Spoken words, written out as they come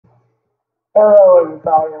Hello,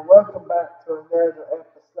 everybody, and welcome back to another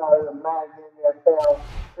episode of Madden NFL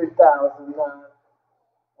 2009.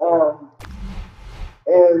 Um,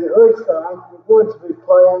 and it looks like we're going to be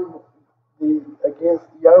playing against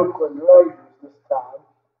the Oakland Raiders this time.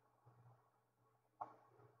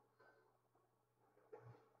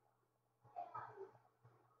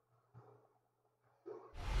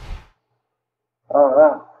 All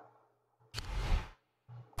right,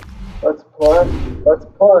 let's play. Let's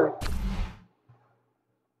play.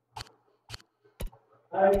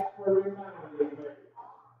 Thanks for reminding me.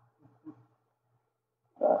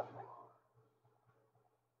 Uh,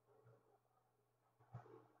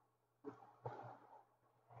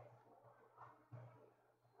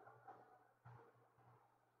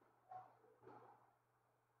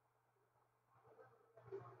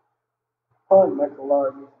 Probably make a lot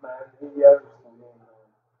of these Madden videos and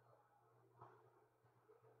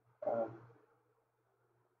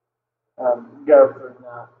then go for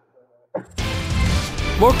now.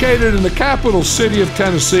 Located in the capital city of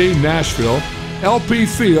Tennessee, Nashville, LP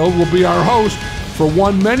Field will be our host for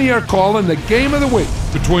one many are calling the game of the week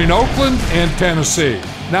between Oakland and Tennessee.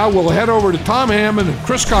 Now we'll head over to Tom Hammond and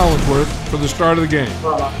Chris Collinsworth for the start of the game.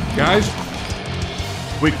 Guys?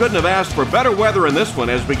 We couldn't have asked for better weather in this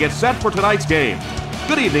one as we get set for tonight's game.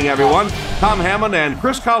 Good evening, everyone. Tom Hammond and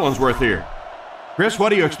Chris Collinsworth here. Chris, what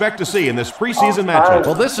do you expect to see in this preseason matchup?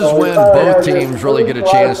 Well, this is when both teams really get a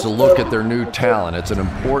chance to look at their new talent. It's an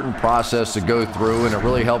important process to go through, and it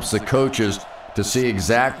really helps the coaches to see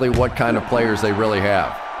exactly what kind of players they really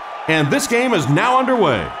have. And this game is now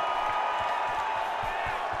underway.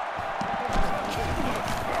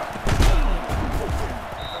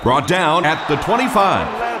 Brought down at the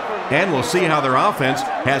 25. And we'll see how their offense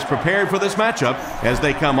has prepared for this matchup as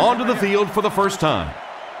they come onto the field for the first time.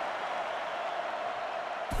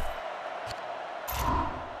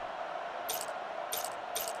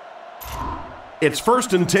 It's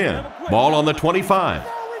 1st and 10. Ball on the 25.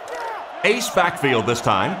 Ace backfield this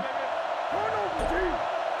time.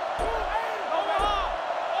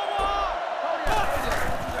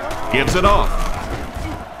 Gives it off.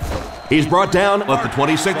 He's brought down at the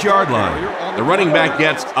 26-yard line. The running back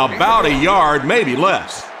gets about a yard, maybe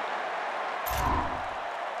less.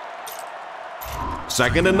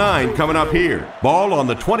 2nd and 9 coming up here. Ball on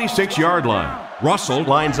the 26-yard line. Russell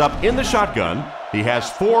lines up in the shotgun. He has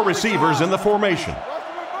 4 receivers in the formation.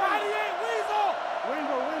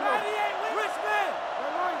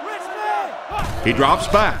 He drops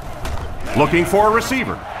back, looking for a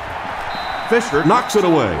receiver. Fisher knocks it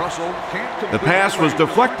away. The pass was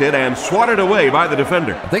deflected and swatted away by the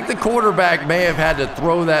defender. I think the quarterback may have had to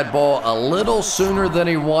throw that ball a little sooner than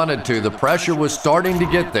he wanted to. The pressure was starting to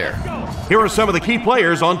get there. Here are some of the key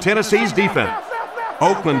players on Tennessee's defense.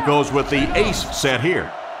 Oakland goes with the ace set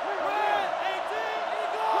here.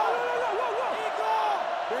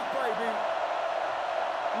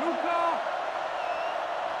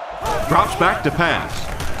 Drops back to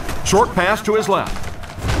pass. Short pass to his left.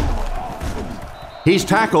 He's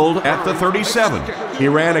tackled at the 37. He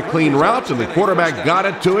ran a clean route, and the quarterback got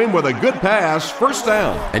it to him with a good pass, first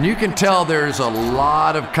down. And you can tell there's a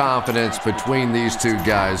lot of confidence between these two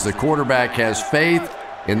guys. The quarterback has faith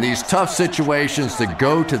in these tough situations to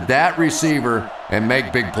go to that receiver and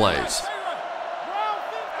make big plays.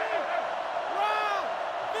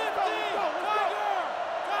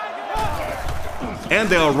 And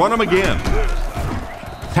they'll run him again.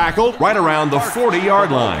 Tackled right around the 40-yard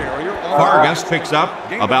line. Vargas picks up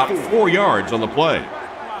about 4 yards on the play.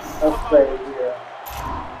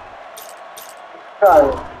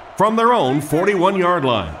 From their own 41-yard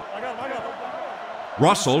line.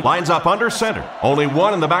 Russell lines up under center. Only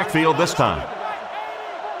one in the backfield this time.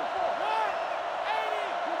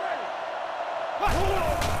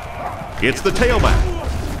 It's the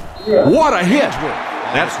tailback. What a hit!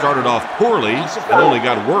 That started off poorly and only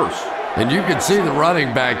got worse. And you can see the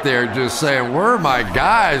running back there just saying, where are my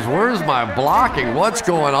guys? Where's my blocking? What's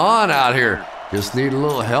going on out here? Just need a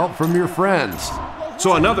little help from your friends.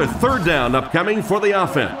 So another 3rd down upcoming for the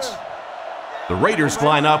offense. The Raiders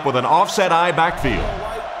line up with an offset eye backfield.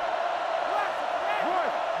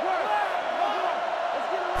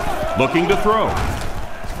 Looking to throw.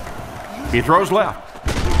 He throws left.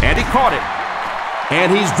 And he caught it.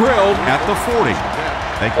 And he's drilled at the 40.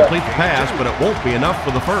 They complete the pass, but it won't be enough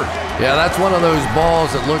for the first. Yeah, that's one of those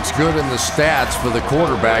balls that looks good in the stats for the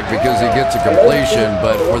quarterback because he gets a completion,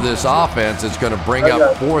 but for this offense, it's going to bring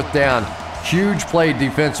up 4th down. Huge play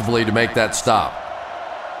defensively to make that stop.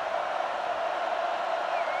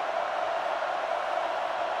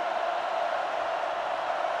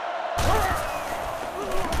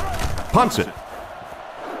 Punts it.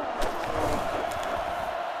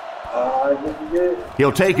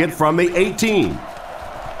 He'll take it from the 18.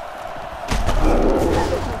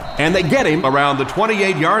 And they get him around the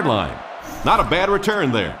 28-yard line. Not a bad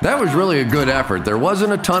return there. That was really a good effort. There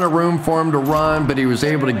wasn't a ton of room for him to run, but he was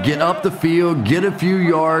able to get up the field, get a few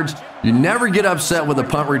yards. You never get upset with a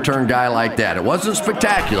punt return guy like that. It wasn't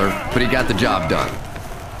spectacular, but he got the job done.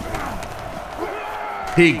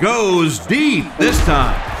 He goes deep this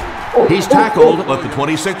time. He's tackled at the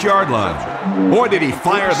 26-yard line. Boy, did he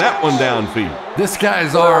fire that one downfield. This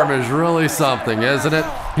guy's arm is really something, isn't it?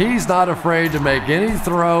 He's not afraid to make any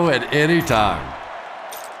throw at any time.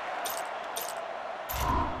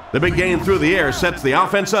 The big gain through the air sets the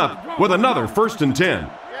offense up with another 1st and 10.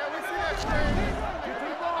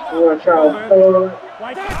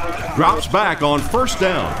 Drops back on 1st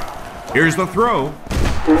down. Here's the throw.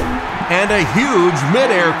 And a huge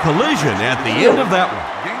midair collision at the end of that one.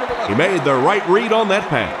 He made the right read on that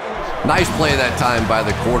pass. Nice play that time by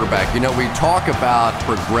the quarterback. You know, we talk about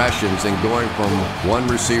progressions and going from one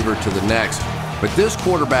receiver to the next, but this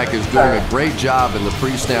quarterback is doing a great job in the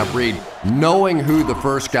pre-snap read, knowing who the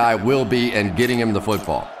first guy will be and getting him the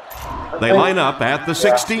football. They line up at the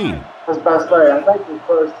 16.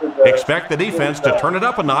 Expect the defense to turn it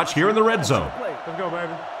up a notch here in the red zone. Let's go,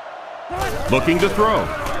 baby. Looking to throw.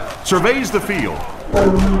 Surveys the field.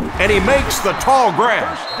 And he makes the tall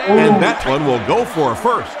grass. And that one will go for a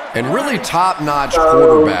first. And really top-notch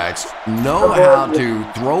quarterbacks know how to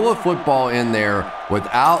throw a football in there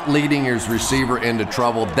without leading his receiver into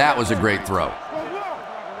trouble. That was a great throw.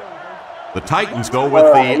 The Titans go with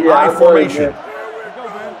the I formation.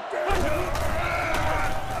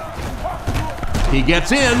 He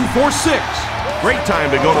gets in for 6. Great time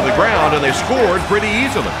to go to the ground, and they scored pretty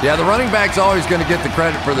easily. Yeah, the running back's always going to get the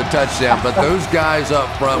credit for the touchdown, but those guys up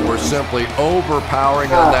front were simply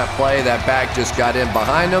overpowering on that play. That back just got in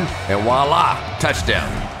behind them, and voila, touchdown.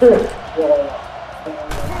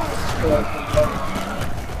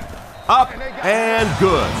 Up and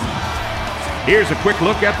good. Here's a quick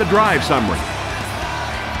look at the drive summary.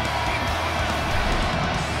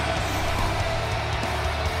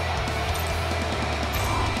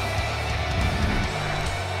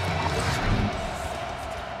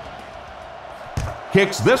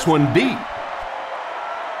 Kicks this one deep.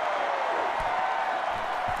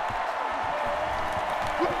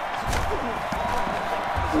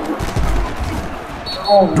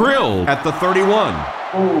 Drilled at the 31.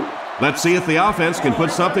 Let's see if the offense can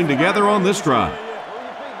put something together on this drive.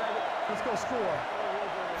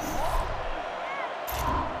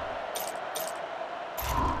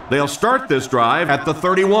 They'll start this drive at the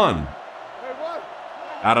 31.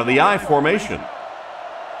 Out of the I formation.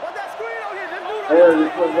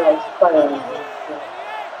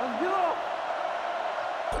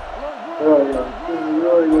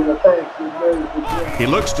 He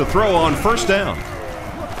looks to throw on 1st down.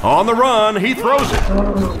 On the run, he throws it.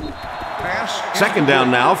 2nd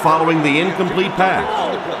down now following the incomplete pass.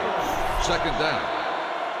 2nd down.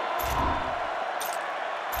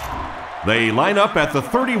 They line up at the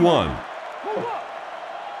 31.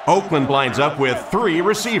 Oakland lines up with 3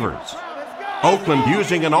 receivers. Oakland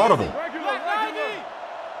using an audible.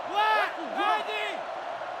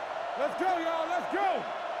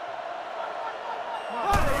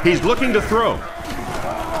 He's looking to throw.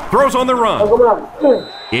 Throws on the run.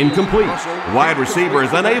 Incomplete. Wide receiver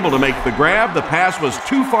is unable to make the grab. The pass was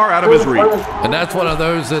too far out of his reach. And that's one of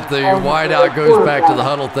those that the wideout goes back to the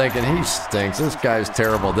huddle thinking, he stinks. This guy's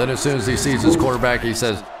terrible. Then as soon as he sees his quarterback, he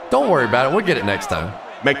says, don't worry about it. We'll get it next time.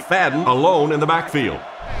 McFadden alone in the backfield.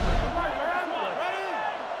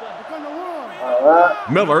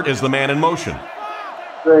 Miller is the man in motion.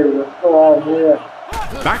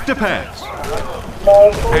 Back to pass.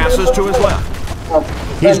 Passes to his left.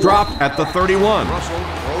 He's dropped at the 31.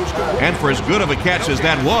 And for as good of a catch as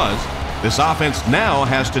that was, this offense now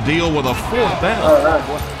has to deal with a 4th down.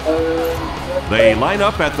 They line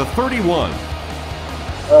up at the 31.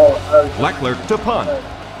 Leckler to punt.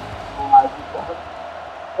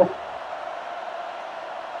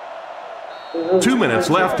 Two minutes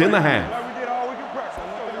left in the half.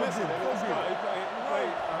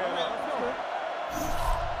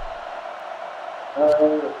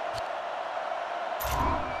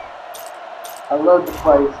 I love the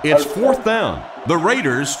place. It's 4th down. The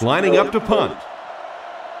Raiders lining up to punt.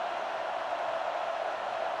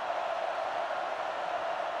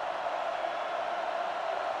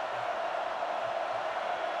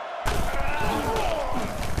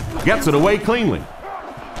 Gets it away cleanly.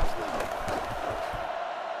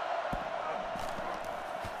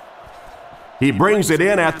 He brings it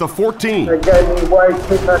in at the 14. They gave me way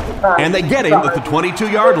too much time. And they get him at the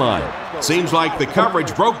 22-yard line. Seems like the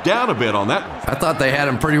coverage broke down a bit on that one. I thought they had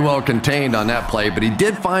him pretty well contained on that play, but he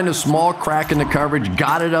did find a small crack in the coverage,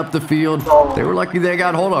 got it up the field. They were lucky they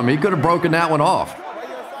got hold of him. He could have broken that one off.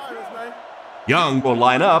 Young will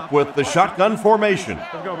line up with the shotgun formation.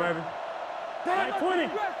 Let's go, baby.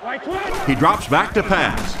 He drops back to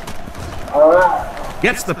pass. All right.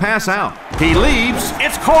 Gets the pass out. He leaves.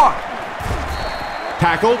 It's caught.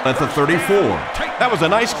 Tackled at the 34. That was a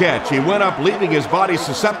nice catch. He went up leaving his body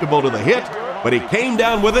susceptible to the hit, but he came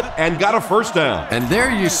down with it and got a first down. And there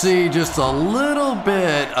you see just a little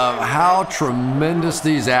bit of how tremendous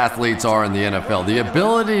these athletes are in the NFL. The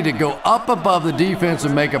ability to go up above the defense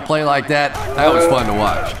and make a play like that, that was fun to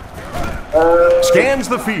watch. Scans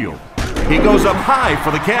the field. He goes up high for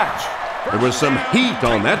the catch. There was some heat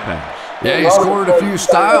on that pass. Yeah, he scored a few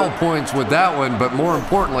style points with that one, but more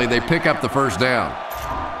importantly, they pick up the first down.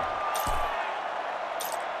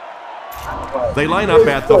 They line up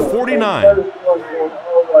at the 49.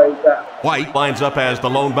 White lines up as the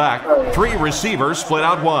lone back. 3 receivers split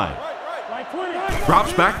out wide.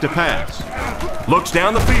 Drops back to pass. Looks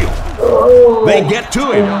down the field. They get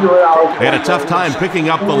to him. They had a tough time picking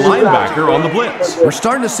up the linebacker on the blitz. We're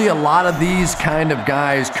starting to see a lot of these kind of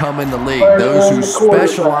guys come in the league, those who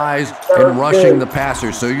specialize in rushing the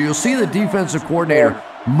passer. So you'll see the defensive coordinator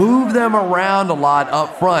move them around a lot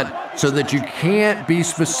up front so that you can't be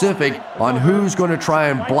specific on who's going to try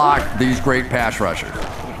and block these great pass rushers.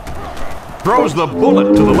 Throws the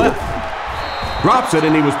bullet to the left. Drops it,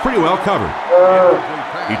 and he was pretty well covered.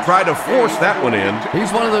 He tried to force that one in.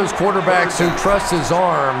 He's one of those quarterbacks who trusts his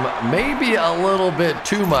arm maybe a little bit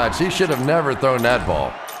too much. He should have never thrown that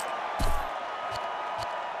ball.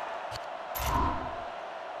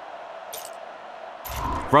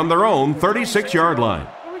 From their own 36-yard line.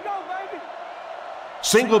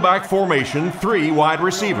 Single back formation, 3 wide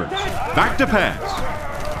receivers. Back to pass.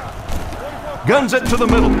 Guns it to the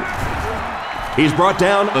middle. He's brought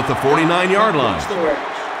down at the 49-yard line.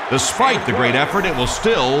 Despite the great effort, it will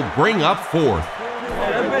still bring up 4th.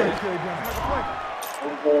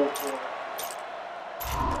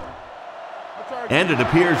 And it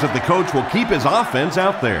appears that the coach will keep his offense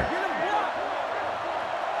out there.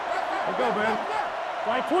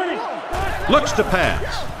 Looks to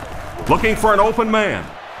pass. Looking for an open man.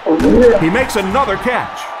 He makes another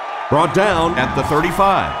catch. Brought down at the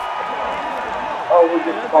 35.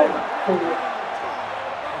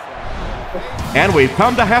 And we've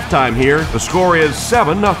come to halftime here. The score is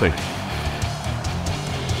 7-0.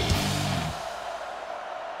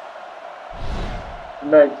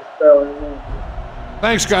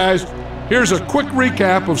 Thanks, guys. Here's a quick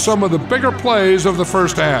recap of some of the bigger plays of the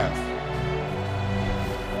first half.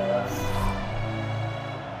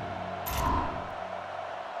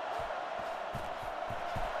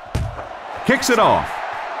 Kicks it off.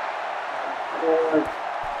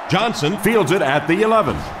 Johnson fields it at the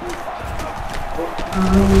 11.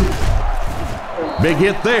 Big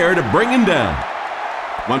hit there to bring him down.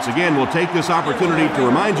 Once again, we'll take this opportunity to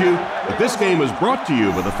remind you that this game is brought to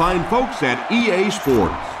you by the fine folks at EA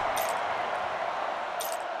Sports.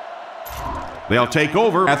 They'll take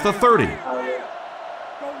over at the 30.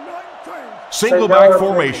 Single back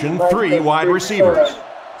formation, 3 wide receivers.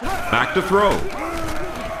 Back to throw.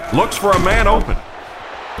 Looks for a man open.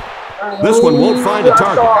 This one won't find a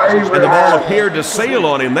target. And the ball appeared to sail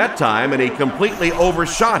on him that time, and he completely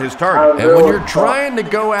overshot his target. And when you're trying to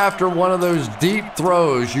go after one of those deep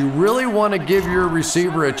throws, you really want to give your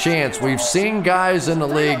receiver a chance. We've seen guys in the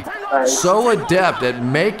league so adept at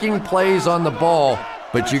making plays on the ball,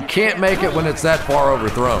 but you can't make it when it's that far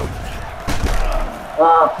overthrown.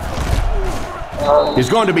 He's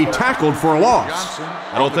going to be tackled for a loss.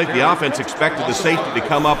 I don't think the offense expected the safety to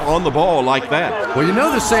come up on the ball like that. Well, you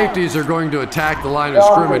know the safeties are going to attack the line of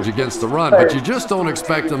scrimmage against the run, but you just don't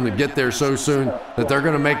expect them to get there so soon that they're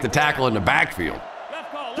going to make the tackle in the backfield.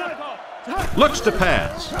 Looks to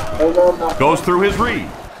pass. Goes through his read.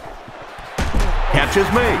 Catch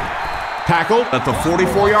is made. Tackled at the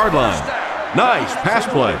 44-yard line. Nice pass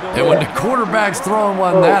play. And when the quarterback's throwing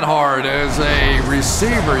one that hard as a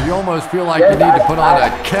receiver, you almost feel like you need to put on a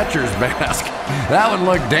catcher's mask. That one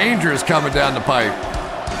looked dangerous coming down the pipe.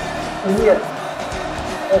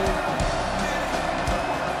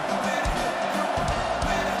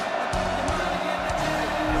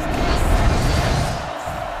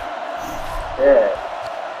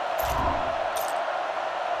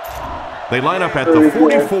 They line up at the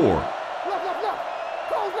 44.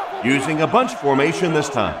 Using a bunch formation this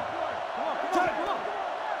time.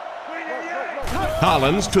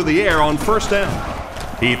 Collins to the air on first down.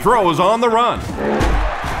 He throws on the run.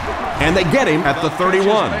 And they get him at the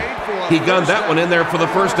 31. He gunned that one in there for the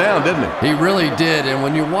first down, didn't he? He really did. And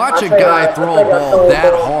when you watch a guy throw a ball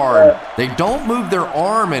that hard, they don't move their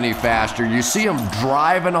arm any faster. You see him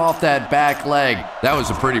driving off that back leg. That was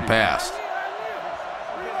a pretty pass.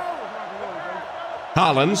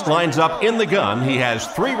 Collins lines up in the gun. He has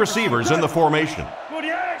 3 receivers in the formation.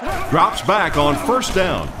 Drops back on first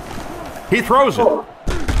down. He throws it.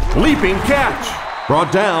 Leaping catch.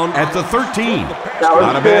 Brought down at the 13.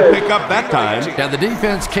 Not a bad pickup that time. Yeah, the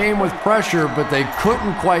defense came with pressure, but they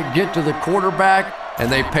couldn't quite get to the quarterback, and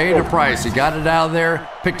they paid a price. He got it out of there,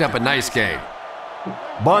 picked up a nice gain.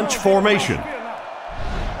 Bunch formation.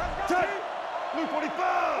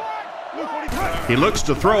 He looks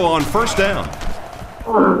to throw on first down.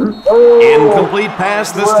 Incomplete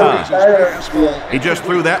pass this time. He just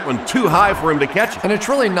threw that one too high for him to catch it. And it's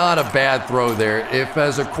really not a bad throw there. If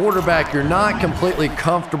as a quarterback you're not completely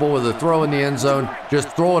comfortable with a throw in the end zone, just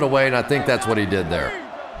throw it away, and I think that's what he did there.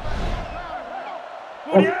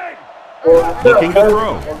 Looking to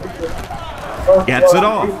throw. Gets it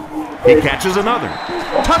off. He catches another.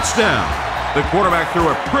 Touchdown. The quarterback threw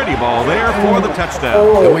a pretty ball there for the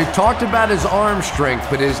touchdown. And we've talked about his arm strength,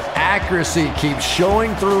 but his accuracy keeps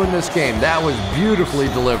showing through in this game. That was beautifully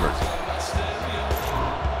delivered.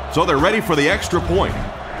 So they're ready for the extra point.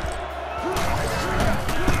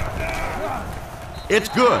 It's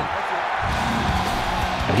good.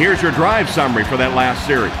 And here's your drive summary for that last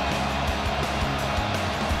series.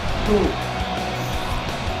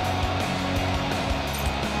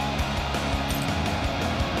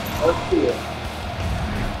 Let's see it.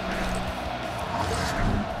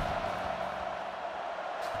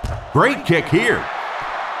 Great kick here.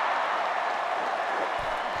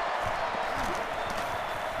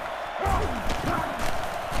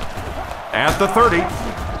 At the 30.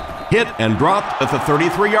 Hit and dropped at the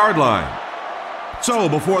 33-yard line. So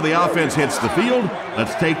before the offense hits the field,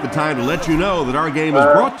 let's take the time to let you know that our game is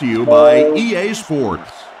brought to you by EA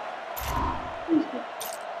Sports.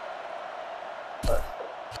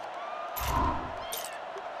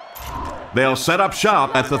 They'll set up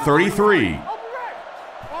shop at the 33.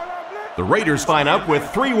 The Raiders line up with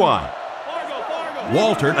 3 wide.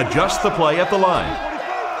 Walter adjusts the play at the line.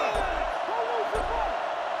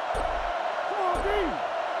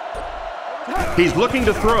 He's looking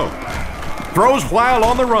to throw. Throws while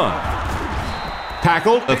on the run.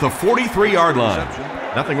 Tackled at the 43-yard line.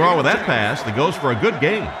 Nothing wrong with that pass. That goes for a good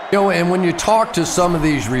gain. You know, and when you talk to some of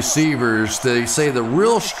these receivers, they say the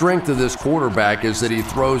real strength of this quarterback is that he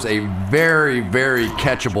throws a very, very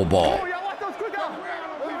catchable ball.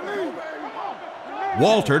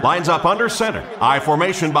 Walter lines up under center. I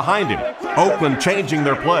formation behind him. Oakland changing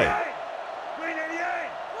their play.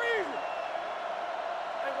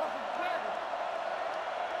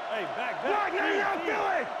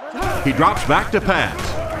 He drops back to pass.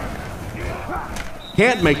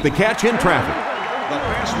 Can't make the catch in traffic.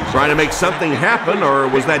 Trying to make something happen, or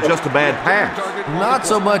was that just a bad pass? Not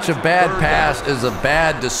so much a bad pass as a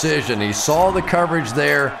bad decision. He saw the coverage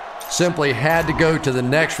there, simply had to go to the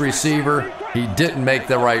next receiver. He didn't make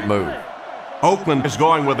the right move. Oakland is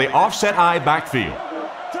going with the offset eye backfield.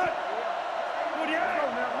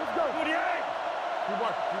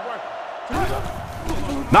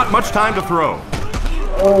 Not much time to throw.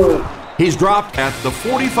 He's dropped at the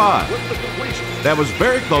 45. That was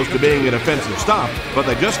very close to being an offensive stop, but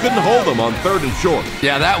they just couldn't hold them on 3rd and short.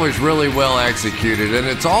 Yeah, that was really well executed, and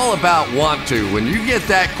it's all about want to. When you get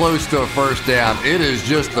that close to a first down, it is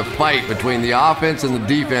just the fight between the offense and the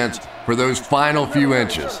defense for those final few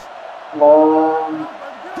inches.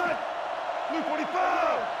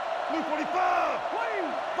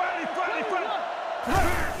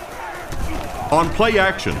 On play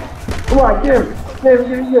action. Come on, get him.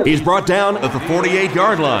 He's brought down at the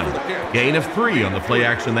 48-yard line. Gain of 3 on the play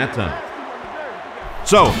action that time.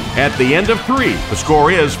 So, at the end of 3, the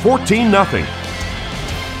score is 14-0. That's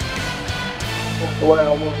the way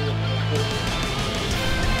I want it.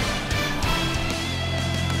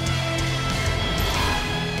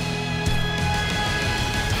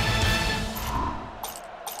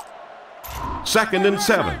 Second and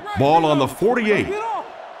 7. Ball on the 48.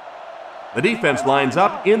 The defense lines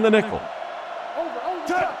up in the nickel.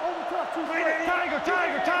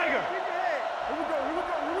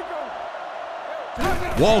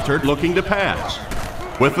 Walter looking to pass.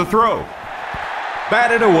 With the throw.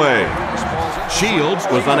 Batted away. Shields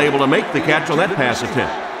was unable to make the catch on that pass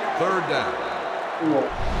attempt. 3rd down.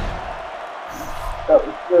 That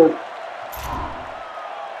was good.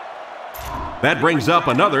 That brings up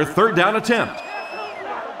another 3rd down attempt.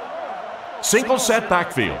 Single set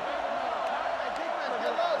backfield.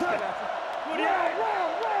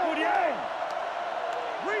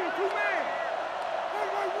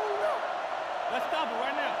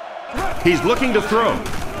 He's looking to throw.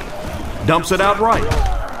 Dumps it out right.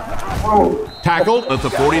 Tackled at the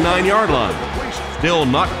 49-yard line. Still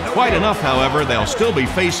not quite enough, however. They'll still be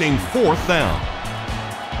facing 4th down.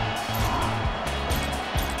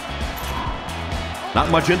 Not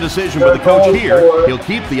much indecision with the coach here. He'll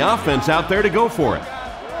keep the offense out there to go for it.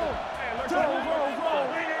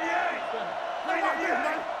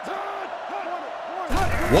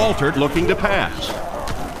 Walter looking to pass.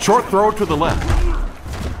 Short throw to the left.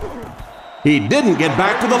 He didn't get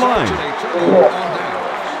back to the line.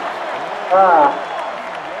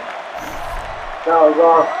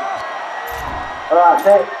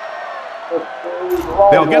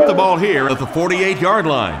 They'll get the ball here at the 48-yard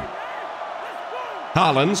line.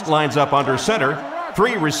 Collins lines up under center.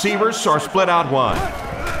 3 receivers are split out wide.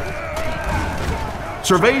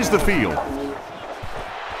 Surveys the field.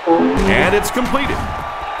 And it's completed.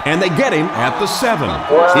 And they get him at the 7.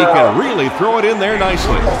 He can really throw it in there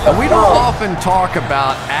nicely. And we don't often talk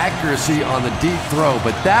about accuracy on the deep throw,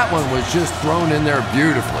 but that one was just thrown in there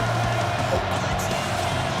beautifully.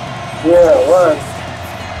 Yeah, it was.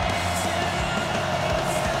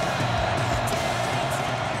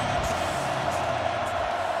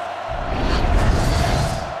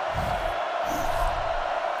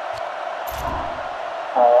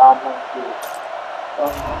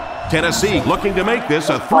 Tennessee looking to make this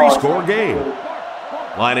a 3-score game.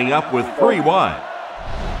 Lining up with 3 wide.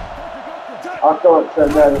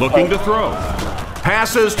 Looking to throw.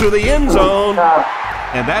 Passes to the end zone.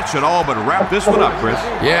 And that should all but wrap this one up, Chris.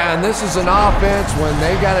 Yeah, and this is an offense, when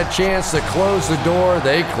they got a chance to close the door,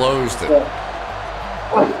 they closed it.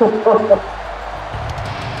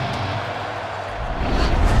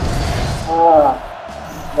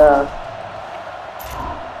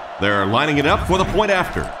 They're lining it up for the point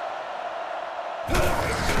after.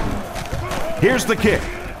 Here's the kick.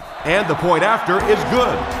 And the point after is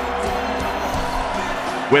good.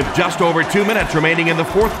 With just over 2 minutes remaining in the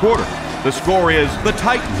 4th quarter, the score is the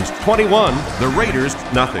Titans 21, the Raiders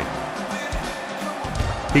nothing.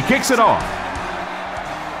 He kicks it off.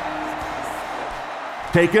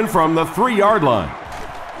 Taken from the 3-yard line.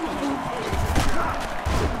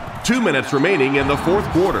 2 minutes remaining in the 4th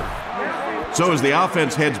quarter. So as the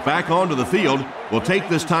offense heads back onto the field, we'll take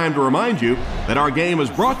this time to remind you that our game is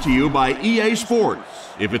brought to you by EA Sports.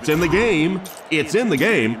 If it's in the game, it's in the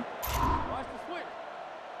game.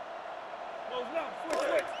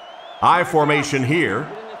 I formation here.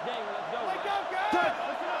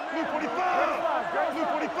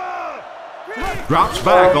 Drops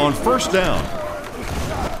back on 1st down.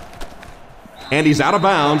 And he's out of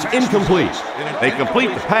bounds, incomplete. They complete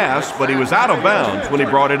the pass, but he was out of bounds when he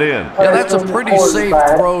brought it in. Yeah, that's a pretty safe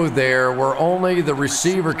throw there, where only the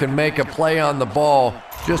receiver can make a play on the ball.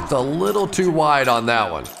 Just a little too wide on that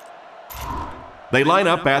one. They line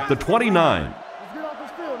up at the 29.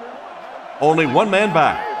 Only 1 man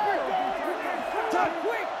back.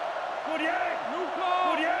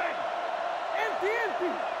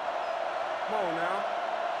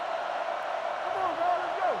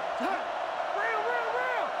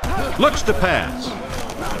 Looks to pass.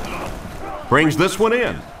 Brings this one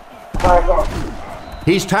in.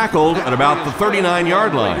 He's tackled at about the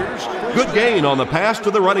 39-yard line. Good gain on the pass to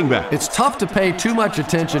the running back. It's tough to pay too much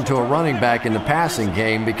attention to a running back in the passing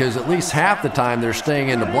game because at least half the time they're staying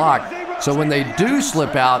in the block. So when they do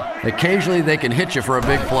slip out, occasionally they can hit you for a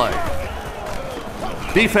big play.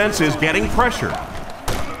 Defense is getting pressure.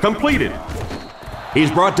 Completed. He's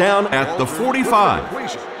brought down at the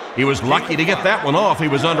 45. He was lucky to get that one off. He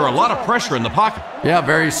was under a lot of pressure in the pocket. Yeah,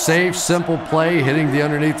 very safe, simple play, hitting the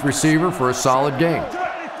underneath receiver for a solid gain.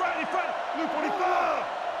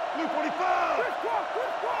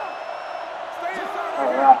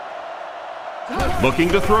 Looking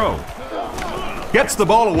to throw. Gets the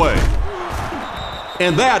ball away.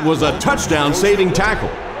 And that was a touchdown-saving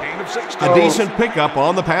tackle. A decent pickup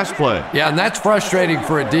on the pass play. Yeah, and that's frustrating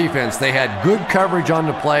for a defense. They had good coverage on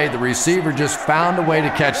the play. The receiver just found a way to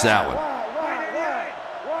catch that one.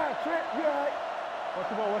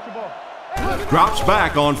 Drops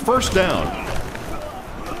back on 1st down.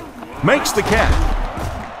 Makes the catch.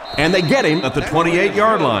 And they get him at the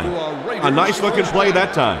 28-yard line. A nice-looking play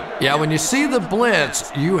that time. Yeah, when you see the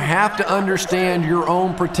blitz, you have to understand your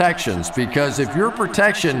own protections, because if your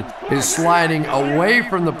protection is sliding away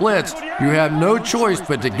from the blitz, you have no choice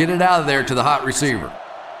but to get it out of there to the hot receiver.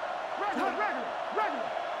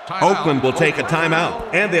 Oakland will take a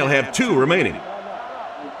timeout, and they'll have 2 remaining.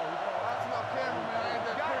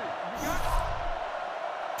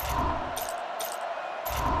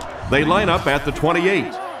 They line up at the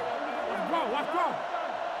 28.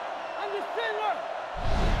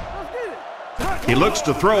 He looks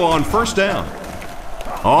to throw on first down.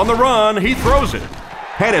 On the run, he throws it.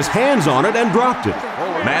 Had his hands on it and dropped it.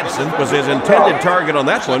 Madsen was his intended target on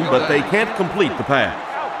that one, but they can't complete the pass.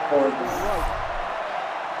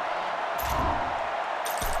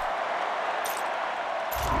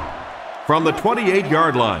 From the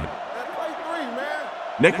 28-yard line.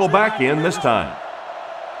 Nickel back in this time.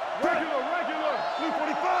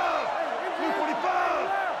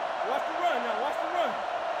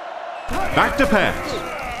 Back to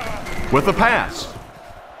pass. With the pass.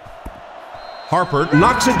 Harper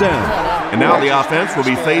knocks it down. And now the offense will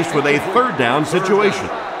be faced with a third down situation.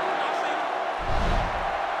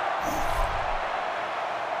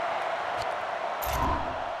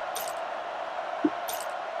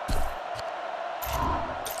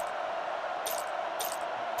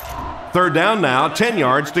 Third down now, 10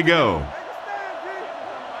 yards to go.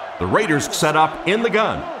 The Raiders set up in the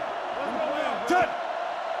gun.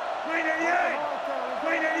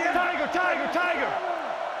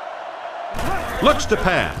 Looks to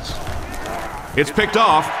pass. It's picked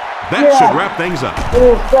off. That should wrap things up.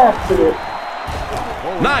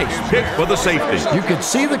 Nice pick for the safety. You could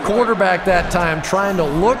see the quarterback that time trying to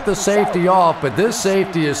look the safety off, but this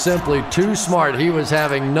safety is simply too smart. He was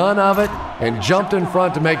having none of it and jumped in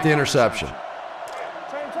front to make the interception.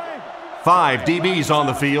 5 DBs on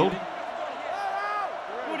the field.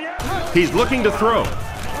 He's looking to throw.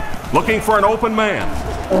 Looking for an open man.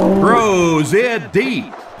 Throws it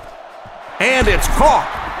deep. And it's caught.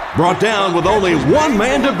 Brought down with only one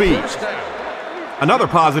man to beat. Another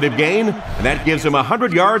positive gain, and that gives him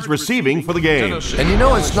 100 yards receiving for the game. And you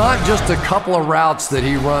know, it's not just a couple of routes that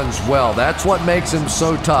he runs well. That's what makes him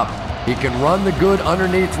so tough. He can run the good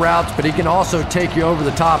underneath routes, but he can also take you over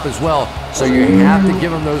the top as well. So you have to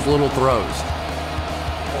give him those little throws.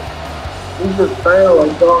 He's just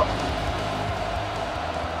failing, Doc.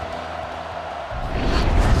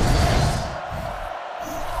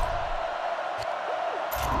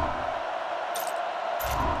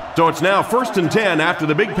 So it's now 1st and 10 after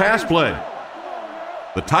the big pass play.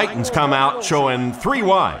 The Titans come out showing 3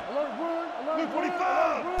 wide.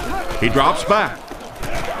 He drops back.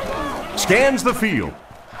 Scans the field.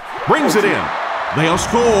 Brings it in. They'll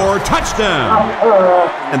score. Touchdown.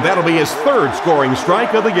 And that'll be his 3rd scoring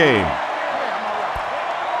strike of the game.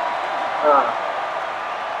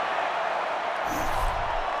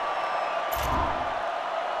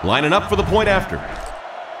 Lining up for the point after.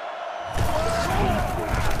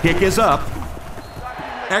 Kick is up.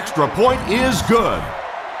 Extra point is good.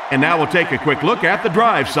 And now we'll take a quick look at the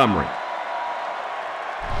drive summary.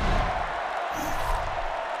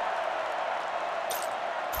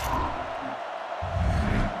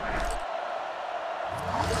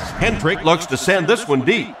 Hendrick looks to send this one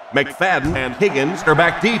deep. McFadden and Higgins are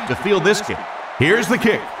back deep to field this kick. Here's the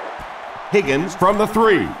kick. Higgins from the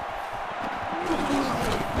 3.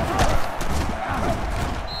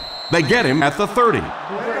 They get him at the 30.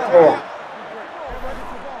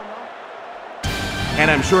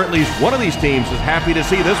 And I'm sure at least one of these teams is happy to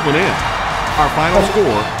see this one in. Our final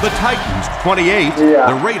score, the Titans 28,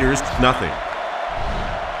 the Raiders nothing.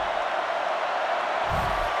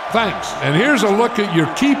 Thanks. And here's a look at your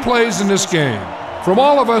key plays in this game. From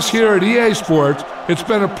all of us here at EA Sports, it's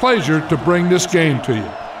been a pleasure to bring this game to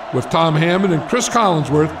you. With Tom Hammond and Chris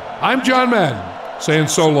Collinsworth, I'm John Madden, saying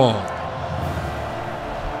so long.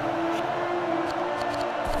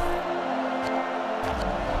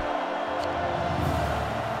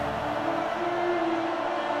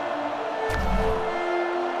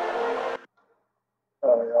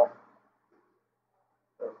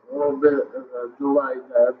 Bit of a delay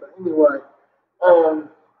there, but anyway,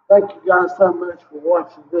 thank you guys so much for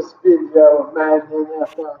watching this video of Madden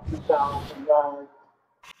NFL 2009.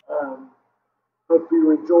 Hope you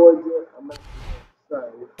enjoyed it. I'm making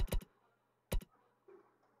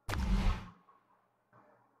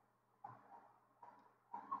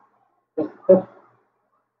it save.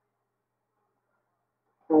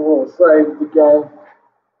 We'll save the game,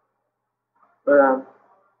 but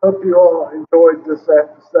hope you all enjoyed this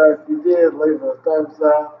episode. If you did, leave a thumbs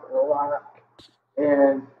up and a like.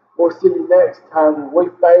 And we'll see you next time when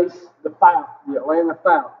we face the Atlanta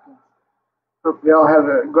Falcons. Hope you all have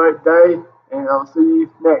a great day, and I'll see you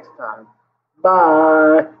next time.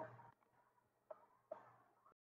 Bye.